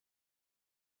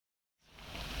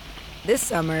This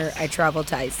summer, I traveled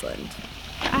to Iceland.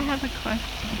 I have a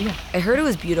question. Yeah. I heard it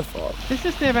was beautiful. This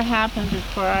has never happened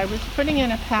before. I was putting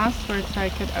in a password so I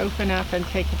could open up and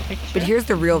take a picture. But here's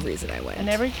the real reason I went. And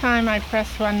every time I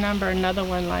press one number, another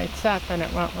one lights up and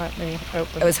it won't let me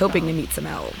open. I was hoping to meet some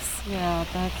elves. Yeah,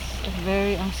 that's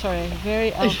very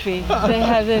elfy. They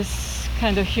have this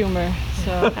kind of humor.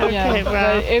 So Okay, yeah,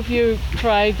 well. but if you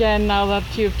try again now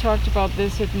that you've talked about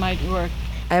this, it might work.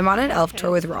 I'm on an elf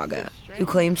tour with Raga, who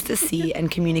claims to see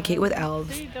and communicate with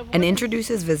elves and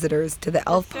introduces visitors to the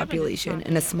elf population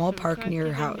in a small park near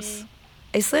her house.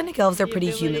 Icelandic elves are pretty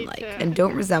human-like and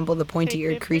don't resemble the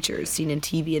pointy-eared creatures seen in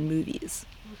TV and movies.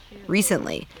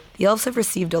 Recently, the elves have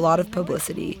received a lot of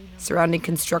publicity surrounding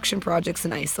construction projects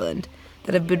in Iceland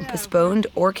that have been postponed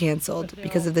or canceled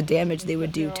because of the damage they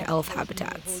would do to elf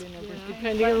habitats.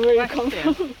 Depending on where you come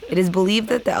from. It is believed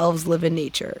that the elves live in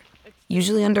nature,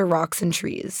 usually under rocks and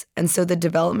trees, and so the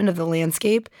development of the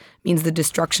landscape means the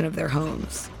destruction of their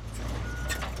homes.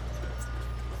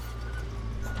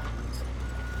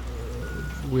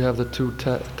 We have the two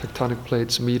tectonic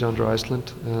plates meet under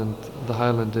Iceland, and the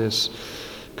highland is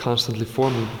constantly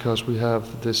forming because we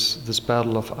have this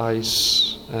battle of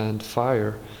ice and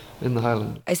fire in the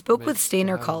highland. I spoke with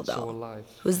Steinar Kaldal,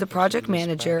 who is the project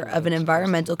manager of an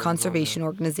environmental conservation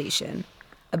organization,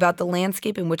 about the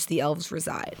landscape in which the elves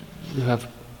reside. You have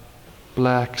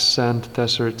black sand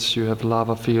deserts, you have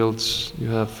lava fields, you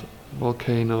have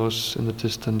volcanoes in the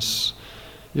distance,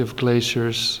 you have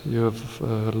glaciers, you have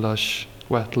lush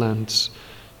wetlands,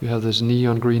 you have this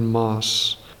neon green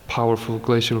moss, powerful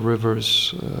glacial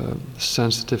rivers,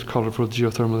 sensitive, colorful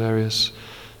geothermal areas.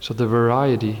 So the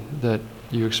variety that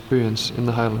you experience in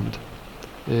the highland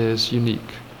is unique.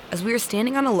 As we were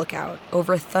standing on a lookout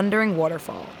over a thundering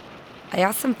waterfall, I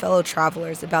asked some fellow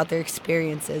travelers about their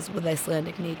experiences with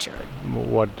Icelandic nature.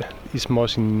 What is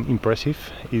most impressive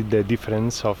is the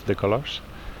difference of the colors.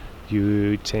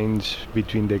 You change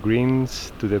between the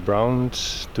greens to the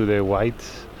browns to the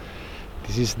whites.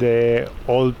 This is the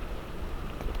all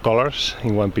colors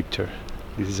in one picture.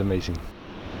 This is amazing.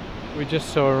 We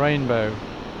just saw a rainbow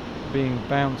being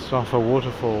bounced off a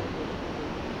waterfall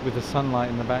with the sunlight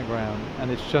in the background,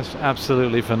 and it's just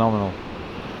absolutely phenomenal.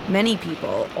 Many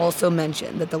people also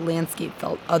mentioned that the landscape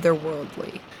felt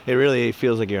otherworldly. It really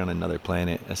feels like you're on another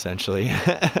planet, essentially.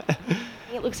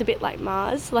 It looks a bit like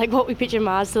Mars, like what we picture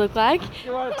Mars to look like.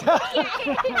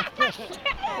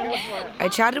 I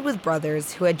chatted with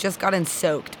brothers who had just gotten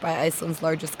soaked by Iceland's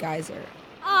largest geyser.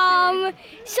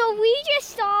 So we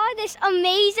just saw this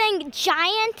amazing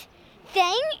giant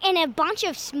thing and a bunch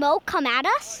of smoke come at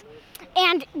us.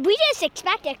 And we just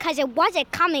expected, because it wasn't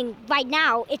coming right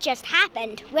now, it just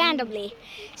happened randomly.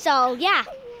 So, yeah.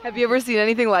 Have you ever seen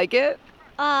anything like it?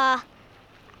 No.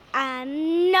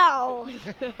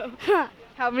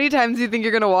 How many times do you think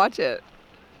you're going to watch it?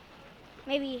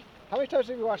 Maybe. How many times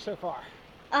have you watched so far?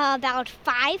 About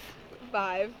 5.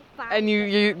 5. And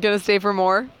you're going to stay for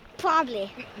more? Probably.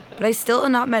 But I still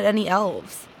had not met any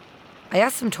elves. I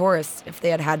asked some tourists if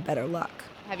they had had better luck.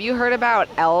 Have you heard about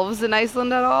elves in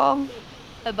Iceland at all?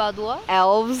 About what?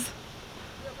 Elves.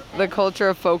 The culture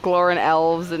of folklore and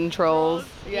elves and trolls.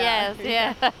 Yes,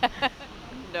 yeah.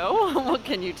 No? What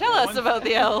can you tell us about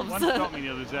the elves? One stopped me the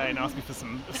other day and asked me for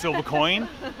a silver coin,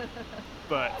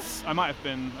 but I might have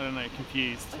been, I don't know,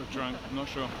 confused or drunk, I'm not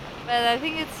sure. But I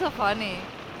think it's so funny.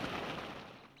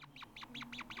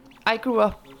 I grew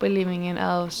up believing in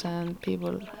elves and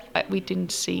people we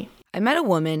didn't see. I met a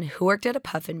woman who worked at a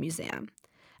puffin museum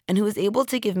and who was able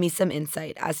to give me some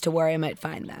insight as to where I might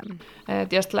find them.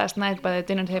 Just last night by the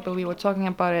dinner table we were talking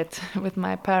about it with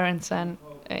my parents and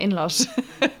in-laws.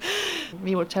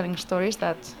 We were telling stories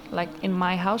that, like in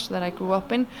my house that I grew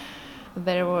up in,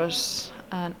 there was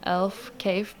an elf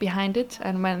cave behind it,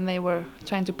 and when they were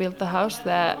trying to build the house,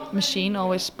 the machine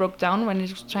always broke down when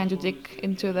it was trying to dig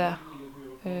into the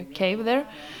cave there.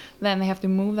 Then they have to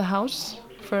move the house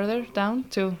further down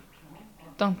to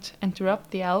don't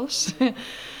interrupt the elves.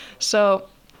 So,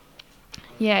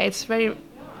 yeah, it's very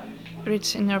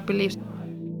rich in our beliefs.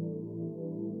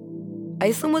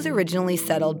 Iceland was originally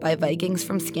settled by Vikings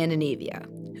from Scandinavia,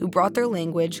 who brought their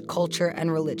language, culture,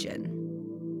 and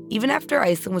religion. Even after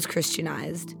Iceland was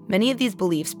Christianized, many of these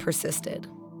beliefs persisted.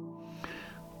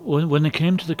 When they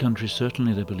came to the country,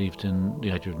 certainly they believed in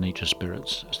the idea of nature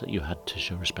spirits that you had to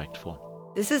show respect for.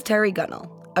 This is Terry Gunnell,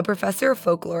 a professor of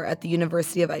folklore at the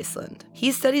University of Iceland.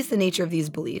 He studies the nature of these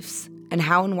beliefs and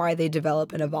how and why they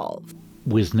develop and evolve.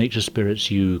 With nature spirits,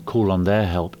 you call on their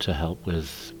help to help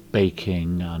with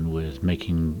baking and with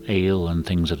making ale and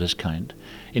things of this kind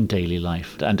in daily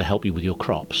life, and to help you with your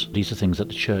crops. These are things that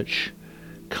the church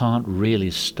can't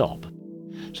really stop.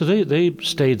 So they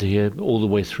stayed here all the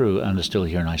way through and are still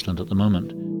here in Iceland at the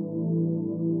moment.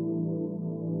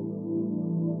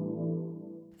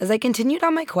 As I continued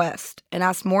on my quest and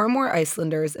asked more and more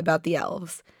Icelanders about the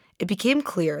elves, it became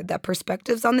clear that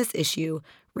perspectives on this issue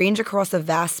range across a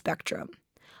vast spectrum.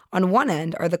 On one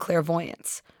end are the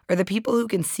clairvoyants, or the people who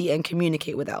can see and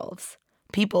communicate with elves.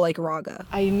 People like Raga.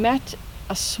 I met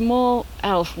a small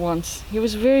elf once. He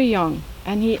was very young,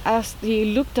 and he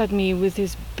looked at me with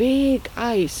his big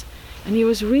eyes, and he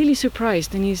was really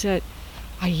surprised, and he said,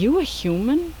 "Are you a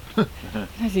human?"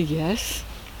 I said, "Yes."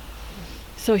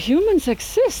 "So humans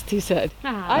exist," he said.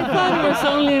 I thought it was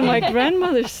only in my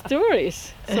grandmother's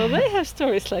stories. So they have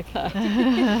stories like that.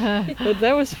 But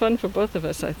that was fun for both of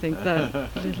us, I think,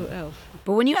 that little elf.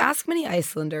 But when you ask many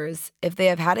Icelanders if they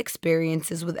have had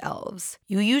experiences with elves,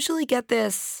 you usually get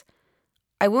this,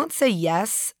 I won't say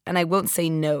yes and I won't say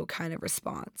no kind of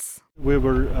response. We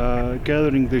were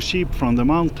gathering the sheep from the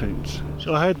mountains.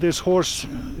 So I had this horse,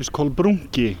 it's called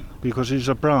Brunki, because he's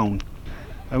a brown.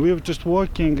 And we were just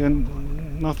walking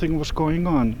and nothing was going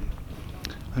on.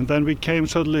 And then we came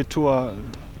suddenly to a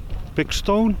big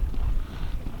stone,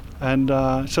 and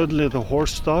suddenly the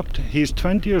horse stopped. He's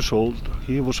 20 years old.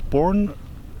 He was born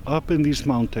up in these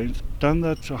mountains, done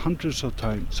that hundreds of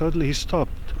times. Suddenly he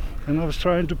stopped, and I was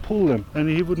trying to pull him, and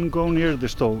he wouldn't go near the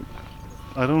stone.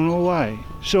 I don't know why.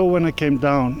 So when I came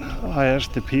down, I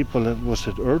asked the people, was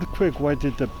it earthquake? Why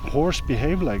did the horse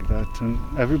behave like that? And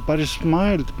everybody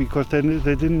smiled because they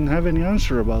didn't have any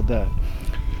answer about that.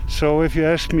 So if you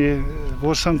ask me,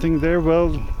 was something there?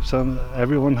 Well,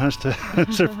 everyone has to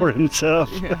answer for himself.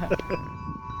 Yeah.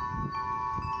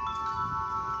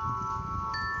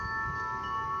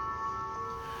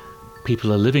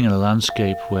 People are living in a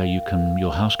landscape where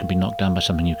your house can be knocked down by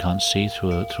something you can't see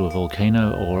through a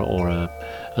volcano or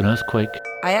an earthquake.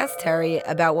 I asked Terry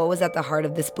about what was at the heart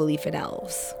of this belief in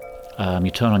elves.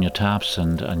 You turn on your taps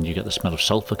and you get the smell of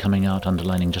sulfur coming out,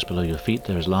 underlining just below your feet.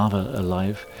 There is lava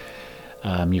alive.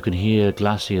 You can hear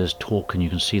glaciers talk, and you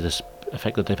can see this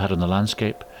effect that they've had on the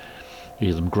landscape. You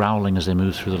hear them growling as they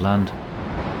move through the land.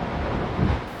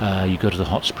 You go to the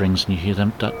hot springs and you hear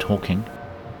them talking.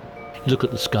 You look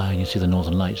at the sky and you see the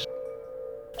northern lights.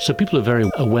 So people are very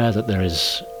aware that there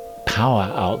is power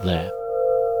out there.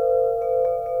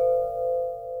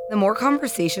 The more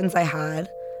conversations I had,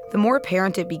 the more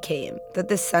apparent it became that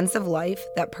this sense of life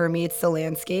that permeates the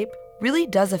landscape really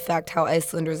does affect how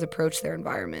Icelanders approach their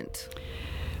environment.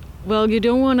 Well, you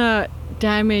don't want to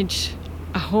damage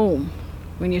a home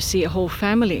when you see a whole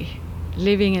family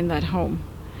living in that home.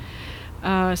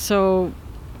 So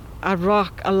a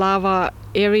lava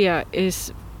area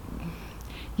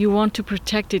you want to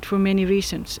protect it for many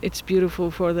reasons. It's beautiful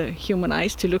for the human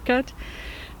eyes to look at.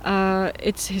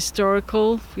 It's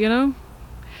historical,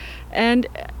 and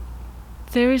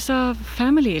there is a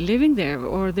family living there,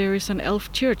 or there is an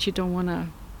elf church. You don't want to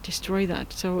destroy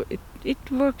that. So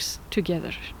it works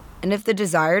together. And if the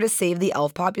desire to save the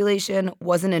elf population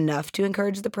wasn't enough to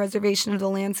encourage the preservation of the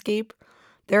landscape,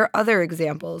 there are other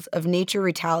examples of nature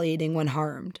retaliating when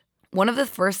harmed. One of the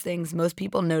first things most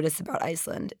people notice about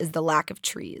Iceland is the lack of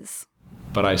trees.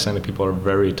 But Icelandic people are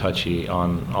very touchy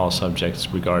on all subjects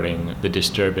regarding the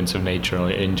disturbance of nature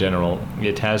in general.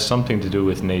 It has something to do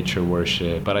with nature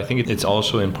worship, but I think it's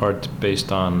also in part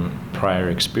based on prior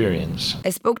experience. I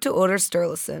spoke to Oddur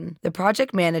Sturluson, the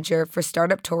project manager for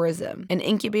Startup Tourism, an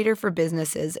incubator for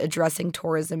businesses addressing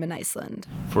tourism in Iceland.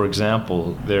 For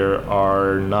example, there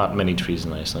are not many trees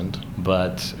in Iceland,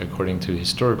 but according to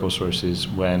historical sources,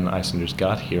 when Icelanders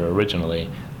got here originally,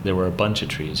 there were a bunch of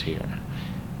trees here.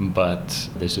 But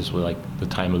this is like the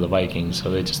time of the Vikings,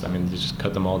 so they just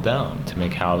cut them all down to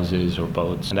make houses or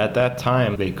boats. And at that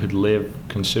time, they could live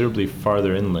considerably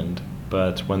farther inland.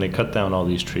 But when they cut down all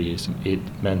these trees, it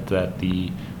meant that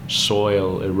the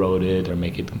soil eroded or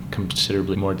make it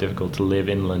considerably more difficult to live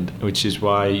inland, which is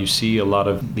why you see a lot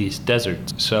of these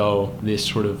deserts. So this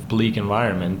sort of bleak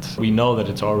environment, we know that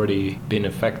it's already been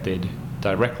affected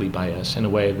directly by us in a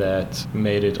way that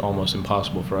made it almost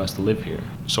impossible for us to live here.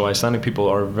 So Icelandic people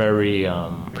are very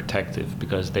protective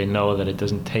because they know that it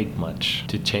doesn't take much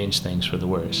to change things for the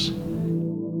worse.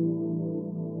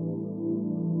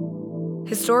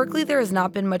 Historically, there has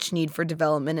not been much need for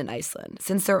development in Iceland,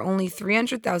 since there are only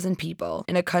 300,000 people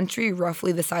in a country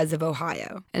roughly the size of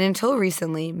Ohio. And until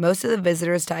recently, most of the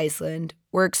visitors to Iceland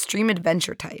were extreme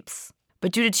adventure types.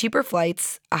 But due to cheaper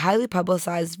flights, a highly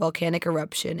publicized volcanic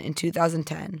eruption in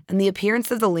 2010, and the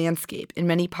appearance of the landscape in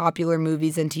many popular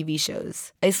movies and TV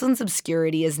shows, Iceland's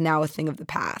obscurity is now a thing of the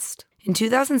past. In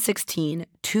 2016,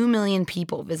 2 million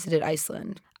people visited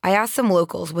Iceland. I asked some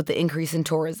locals what the increase in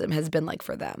tourism has been like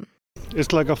for them.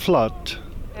 It's like a flood.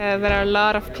 There are a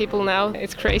lot of people now.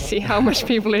 It's crazy how much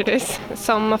people it is.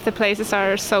 Some of the places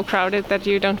are so crowded that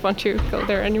you don't want to go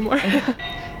there anymore.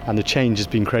 And the change has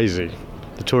been crazy.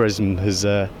 The tourism has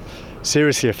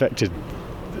seriously affected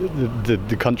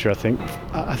the country, I think.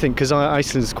 I think because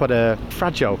Iceland is quite a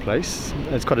fragile place.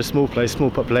 It's quite a small place,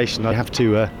 small population. I have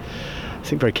to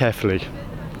think very carefully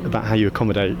about how you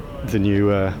accommodate the new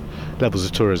levels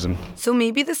of tourism. So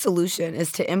maybe the solution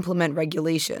is to implement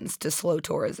regulations to slow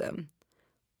tourism.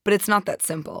 But it's not that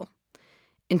simple.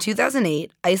 In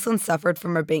 2008, Iceland suffered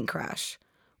from a bank crash,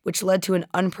 which led to an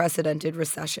unprecedented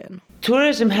recession.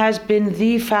 Tourism has been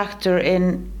the factor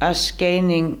in us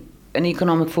gaining an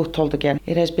economic foothold again.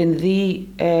 It has been the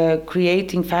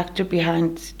creating factor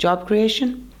behind job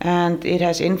creation, and it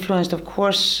has influenced, of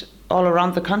course, all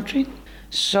around the country.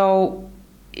 So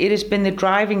it has been the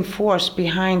driving force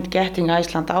behind getting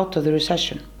Iceland out of the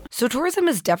recession. So tourism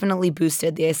has definitely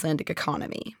boosted the Icelandic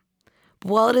economy.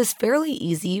 But while it is fairly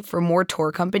easy for more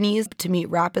tour companies to meet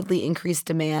rapidly increased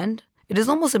demand, it is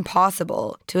almost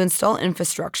impossible to install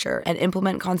infrastructure and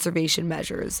implement conservation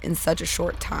measures in such a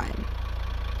short time.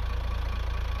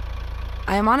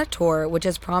 I am on a tour which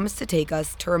has promised to take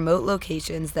us to remote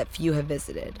locations that few have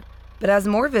visited. But as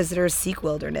more visitors seek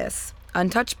wilderness,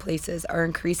 untouched places are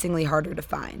increasingly harder to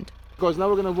find. Because now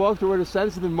we're going to walk through where the sand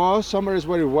is in the moss. Summer is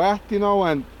very wet,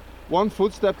 and one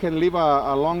footstep can leave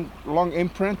a long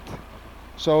imprint.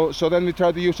 So then we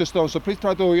try to use the stone. So please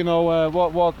try to,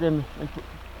 walk in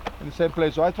the same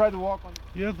place. So I try to walk on.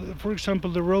 Yeah, for example,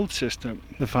 the road system.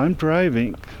 If I'm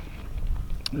driving,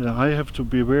 I have to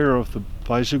be aware of the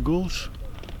bicycles,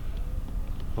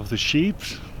 of the sheep,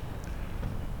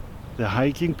 the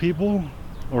hiking people,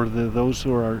 or those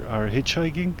who are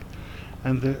hitchhiking,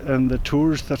 and the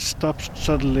tourists that stop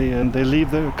suddenly and they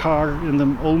leave their car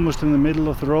almost in the middle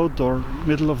of the road or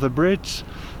middle of the bridge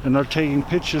and are taking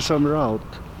pictures somewhere out.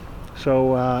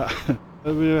 So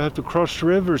we have to cross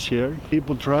rivers here.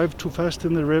 People drive too fast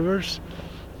in the rivers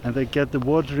and they get the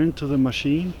water into the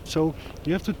machine. So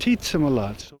you have to teach them a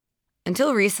lot.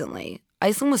 Until recently,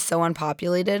 Iceland was so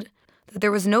unpopulated that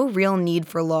there was no real need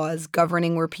for laws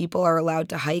governing where people are allowed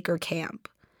to hike or camp.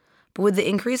 But with the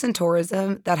increase in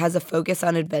tourism that has a focus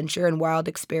on adventure and wild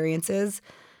experiences,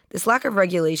 this lack of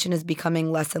regulation is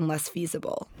becoming less and less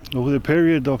feasible. Over the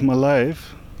period of my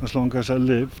life, as long as I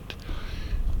lived,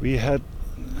 we have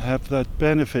that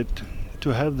benefit to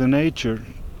have the nature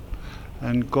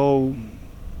and go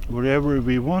wherever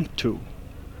we want to,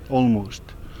 almost.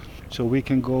 So we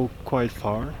can go quite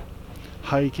far.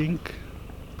 Hiking,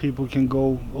 people can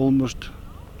go almost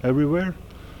everywhere.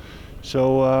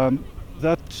 So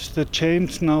that's the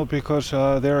change now because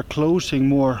they are closing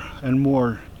more and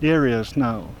more areas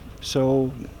now.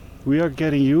 So we are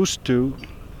getting used to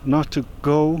not to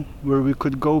go where we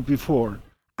could go before.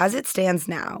 As it stands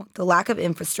now, the lack of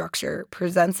infrastructure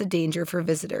presents a danger for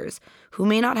visitors who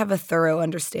may not have a thorough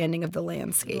understanding of the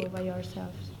landscape.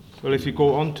 Well, if you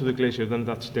go onto the glacier, then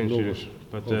that's dangerous.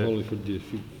 But only for this,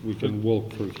 we can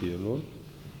walk through here, no?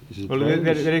 Well,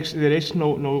 there is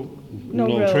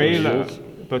no trail,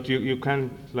 but you can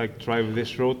drive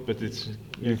this road, but it's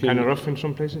kind of rough in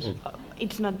some places.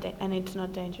 It's not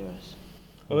dangerous.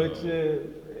 Well, it's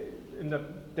in the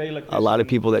day like this. A lot of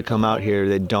people that come out here,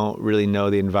 they don't really know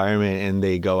the environment and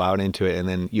they go out into it, and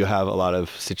then you have a lot of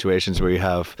situations where you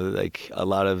have a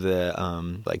lot of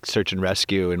the search and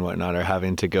rescue and whatnot are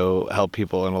having to go help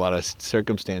people in a lot of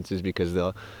circumstances because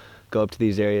they'll go up to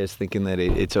these areas thinking that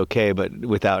it's okay, but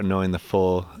without knowing the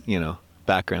full,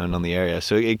 background on the area.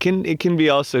 So it can be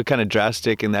also kind of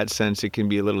drastic in that sense. It can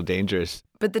be a little dangerous.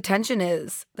 But the tension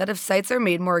is that if sites are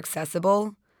made more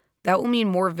accessible, that will mean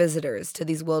more visitors to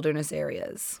these wilderness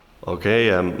areas. Okay,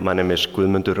 my name is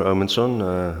Guðmundur Ögmundsson.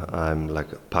 I'm a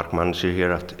park manager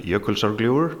here at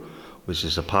Jökulsárgljúfur, which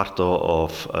is a part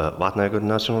of Vatnajökull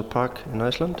National Park in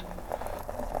Iceland.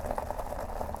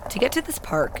 To get to this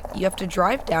park, you have to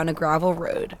drive down a gravel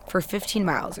road for 15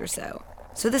 miles or so.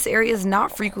 So this area is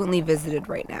not frequently visited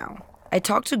right now. I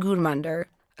talked to Guðmundur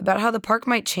about how the park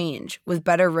might change with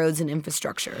better roads and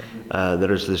infrastructure.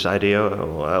 There is this idea,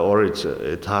 or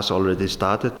it has already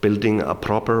started, building a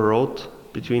proper road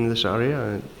between this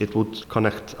area. It would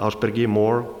connect Ásbyrgi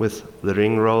more with the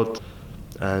ring road,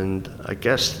 and I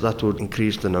guess that would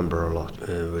increase the number a lot,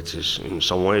 which is in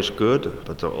some ways good,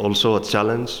 but also a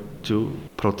challenge to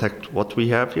protect what we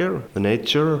have here, the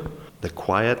nature, the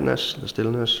quietness, the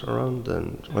stillness around.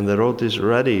 And when the road is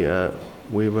ready,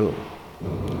 we will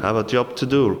have a job to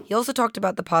do. He also talked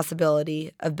about the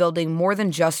possibility of building more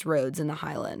than just roads in the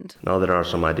highland. Now there are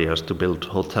some ideas to build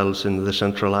hotels in the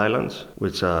Central Highlands,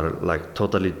 which are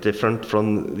totally different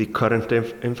from the current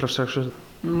infrastructure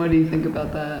And what do you think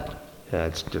about that? Yeah,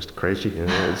 it's just crazy. You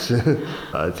know?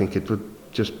 I think it would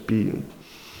just be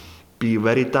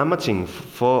very damaging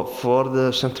for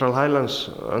the Central Highlands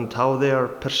and how they are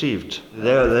perceived.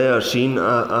 They are seen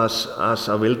as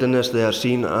a wilderness. They are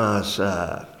seen as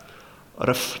a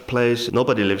rough place.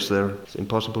 Nobody lives there. It's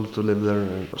impossible to live there.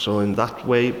 So in that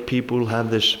way, people have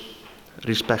this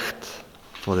respect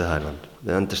for the Highland.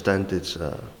 They understand it's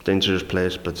a dangerous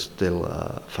place, but still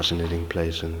a fascinating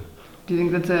place. And do you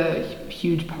think that's a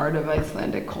huge part of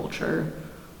Icelandic culture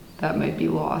that might be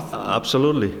lost?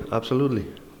 Absolutely, absolutely.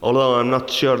 Although I'm not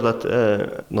sure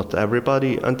that not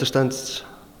everybody understands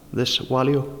this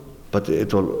value, but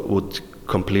it would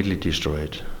completely destroy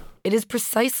it. It is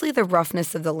precisely the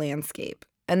roughness of the landscape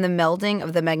and the melding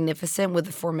of the magnificent with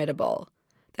the formidable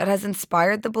that has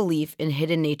inspired the belief in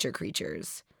hidden nature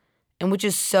creatures, and which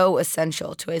is so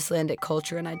essential to Icelandic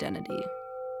culture and identity.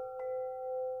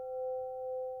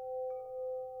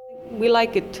 We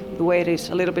like it the way it is,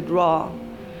 a little bit raw,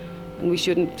 and we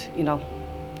shouldn't,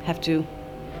 have to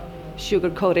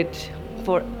sugarcoat it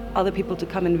for other people to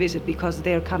come and visit because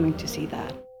they're coming to see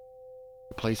that.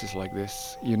 Places like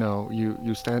this,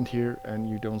 you stand here and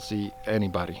you don't see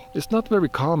anybody. It's not very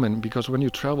common because when you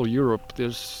travel Europe,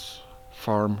 there's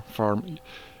farm.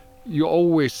 You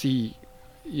always see,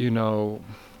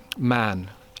 man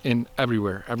in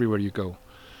everywhere you go.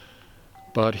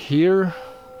 But here,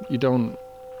 you don't.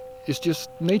 It's just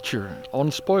nature,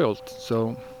 unspoiled.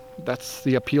 So that's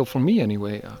the appeal for me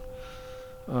anyway.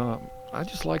 I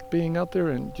just like being out there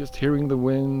and just hearing the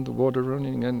wind, the water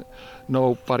running, and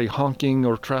nobody honking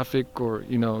or traffic or,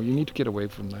 you need to get away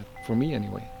from that, for me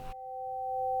anyway.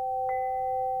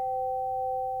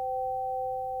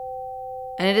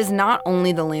 And it is not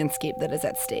only the landscape that is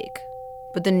at stake,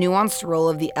 but the nuanced role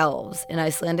of the elves in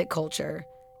Icelandic culture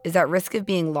is at risk of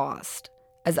being lost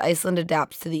as Iceland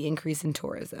adapts to the increase in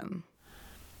tourism.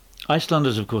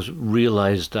 Icelanders, of course,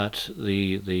 realized that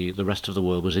the rest of the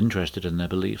world was interested in their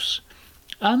beliefs.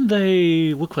 And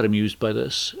they were quite amused by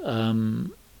this,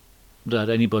 that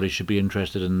anybody should be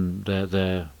interested in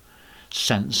their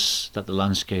sense that the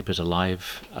landscape is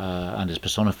alive and is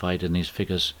personified in these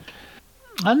figures.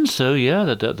 And so,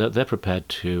 yeah, they're prepared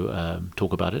to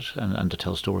talk about it and to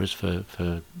tell stories for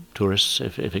tourists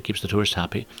if it keeps the tourists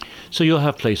happy. So you'll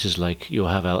have places like, you'll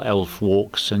have elf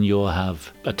walks, and you'll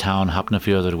have a town,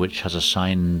 Hafnarfjörður, which has a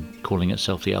sign calling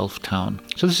itself the Elf Town.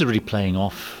 So this is really playing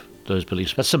off those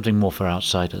beliefs. That's something more for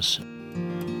outsiders.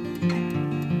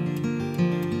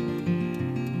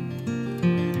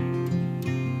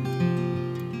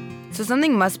 So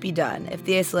something must be done if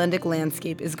the Icelandic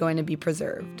landscape is going to be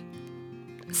preserved.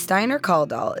 Steinar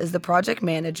Kaldal is the project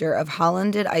manager of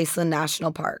Hálendið Iceland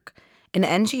National Park, an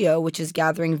NGO which is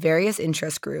gathering various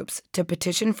interest groups to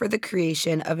petition for the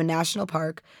creation of a national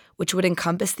park which would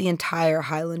encompass the entire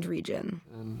Highland region.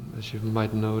 And as you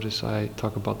might notice, I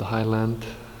talk about the Highland,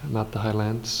 not the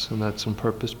Highlands, and that's on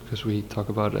purpose because we talk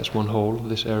about it as one whole,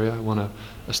 this area. I want to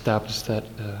establish that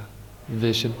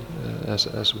vision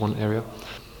as one area.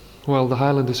 Well, the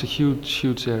Highland is a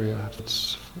huge area.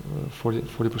 It's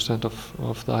 40%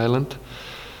 of the island.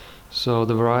 So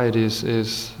the variety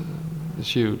is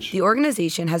huge. The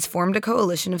organization has formed a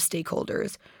coalition of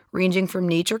stakeholders ranging from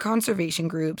nature conservation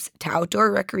groups to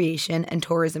outdoor recreation and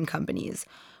tourism companies,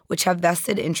 which have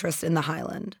vested interest in the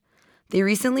Highland. They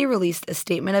recently released a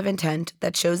statement of intent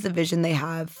that shows the vision they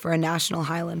have for a national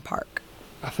Highland park.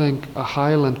 I think a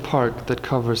Highland park that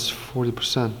covers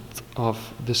 40%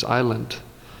 of this island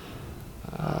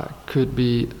could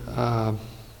be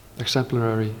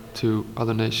exemplary to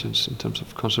other nations in terms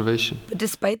of conservation. But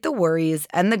despite the worries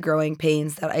and the growing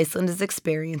pains that Iceland is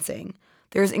experiencing,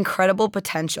 there is incredible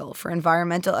potential for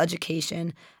environmental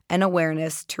education and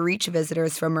awareness to reach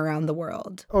visitors from around the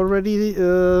world. Already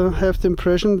have the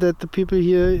impression that the people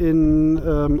here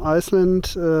in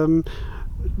Iceland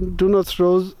do not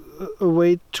throw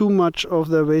away too much of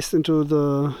their waste into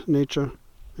the nature.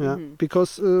 Yeah,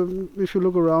 because if you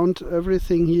look around,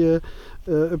 everything here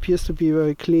appears to be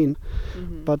very clean.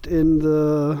 But in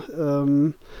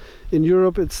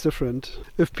Europe, it's different.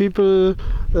 If people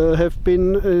have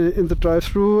been in the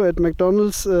drive-thru at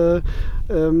McDonald's,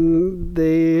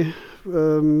 they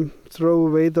throw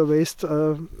away the waste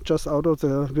just out of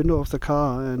the window of the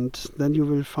car, and then you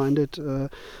will find it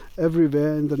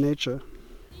everywhere in the nature.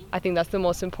 I think that's the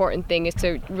most important thing, is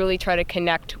to really try to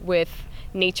connect with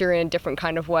nature in a different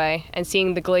kind of way. And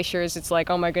seeing the glaciers, it's like,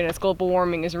 oh my goodness, global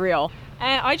warming is real.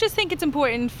 I just think it's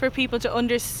important for people to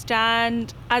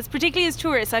understand, particularly as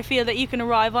tourists, I feel that you can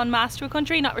arrive en masse to a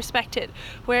country, not respect it.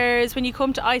 Whereas when you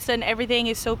come to Iceland, everything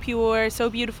is so pure, so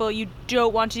beautiful, you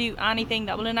don't want to do anything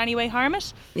that will in any way harm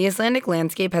it. The Icelandic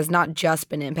landscape has not just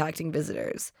been impacting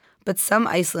visitors, but some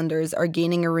Icelanders are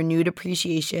gaining a renewed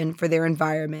appreciation for their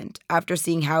environment after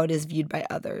seeing how it is viewed by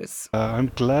others.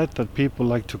 I'm glad that people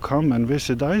like to come and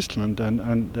visit Iceland,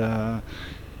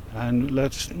 and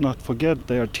let's not forget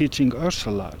they are teaching us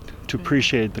a lot to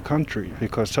appreciate the country,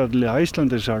 because suddenly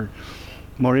Icelanders are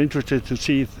more interested to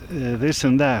see this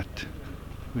and that.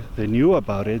 They knew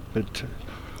about it, but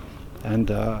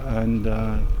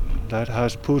that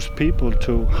has pushed people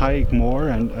to hike more,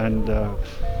 and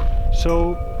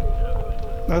so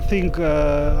I think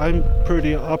I'm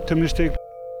pretty optimistic.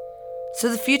 So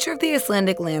the future of the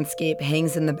Icelandic landscape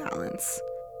hangs in the balance.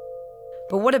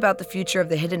 But what about the future of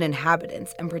the hidden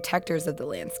inhabitants and protectors of the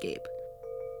landscape?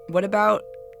 What about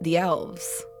the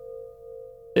elves?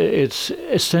 It's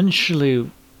essentially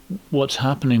what's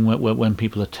happening when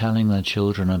people are telling their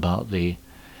children about the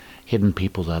hidden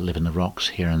people that live in the rocks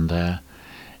here and there,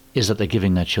 is that they're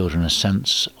giving their children a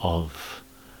sense of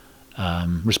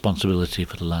responsibility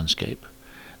for the landscape.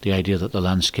 The idea that the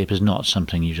landscape is not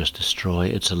something you just destroy,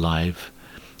 it's alive,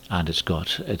 and it's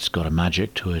got a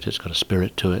magic to it, it's got a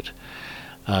spirit to it.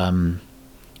 And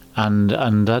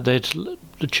that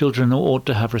the children ought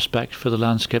to have respect for the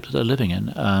landscape that they're living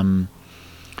in.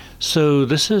 So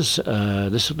this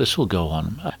will go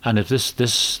on, and if this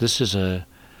is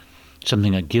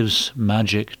something that gives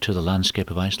magic to the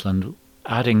landscape of Iceland,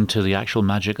 adding to the actual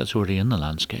magic that's already in the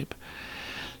landscape.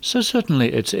 So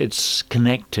certainly it's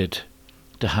connected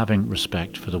to having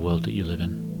respect for the world that you live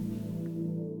in.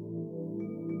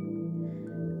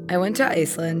 I went to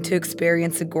Iceland to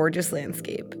experience a gorgeous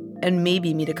landscape and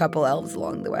maybe meet a couple elves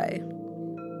along the way.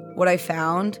 What I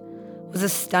found was a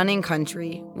stunning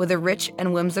country with a rich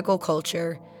and whimsical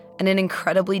culture and an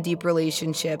incredibly deep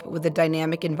relationship with a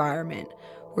dynamic environment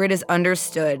where it is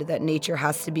understood that nature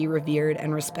has to be revered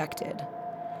and respected.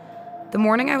 The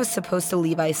morning I was supposed to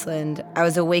leave Iceland, I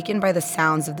was awakened by the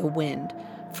sounds of the wind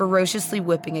ferociously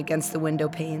whipping against the window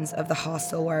panes of the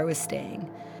hostel where I was staying.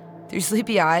 Through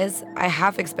sleepy eyes, I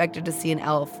half expected to see an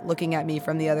elf looking at me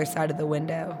from the other side of the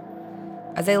window.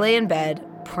 As I lay in bed,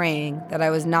 praying that I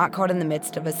was not caught in the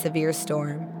midst of a severe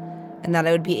storm and that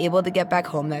I would be able to get back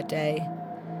home that day,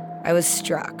 I was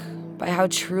struck by how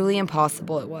truly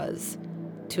impossible it was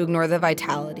to ignore the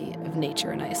vitality of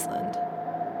nature in Iceland.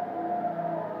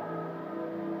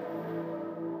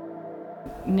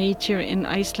 Nature in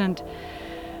Iceland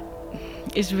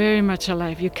is very much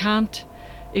alive. You can't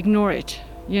ignore it.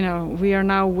 You know, we are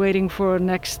now waiting for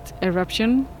next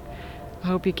eruption. I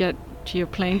hope you get to your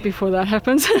plane before that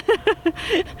happens.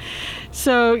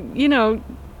 So, you know,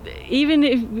 even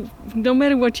if, no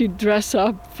matter what you dress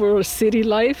up for city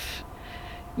life,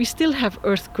 we still have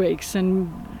earthquakes and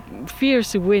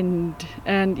fierce wind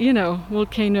and, you know,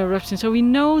 volcano eruptions. So we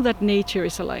know that nature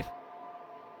is alive.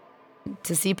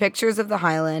 To see pictures of the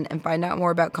Highland and find out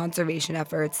more about conservation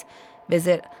efforts,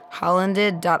 visit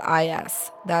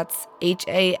hallandid.is. That's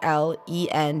HALENDID.is.